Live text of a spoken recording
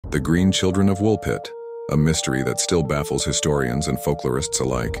The Green Children of Woolpit, a mystery that still baffles historians and folklorists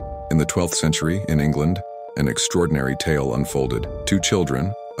alike. In the 12th century, in England, an extraordinary tale unfolded. Two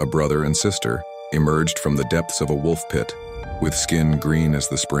children, a brother and sister, emerged from the depths of a wolf pit, with skin green as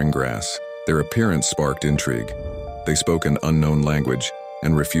the spring grass. Their appearance sparked intrigue. They spoke an unknown language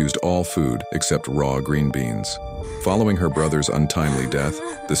and refused all food except raw green beans. Following her brother's untimely death,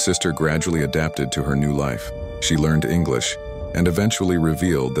 the sister gradually adapted to her new life. She learned English and eventually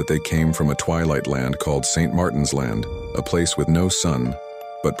revealed that they came from a twilight land called St. Martin's Land, a place with no sun,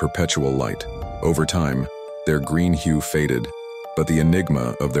 but perpetual light. Over time, their green hue faded, but the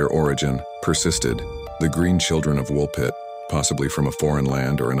enigma of their origin persisted. The Green Children of Woolpit, possibly from a foreign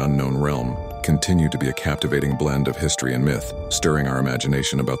land or an unknown realm, continue to be a captivating blend of history and myth, stirring our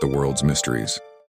imagination about the world's mysteries.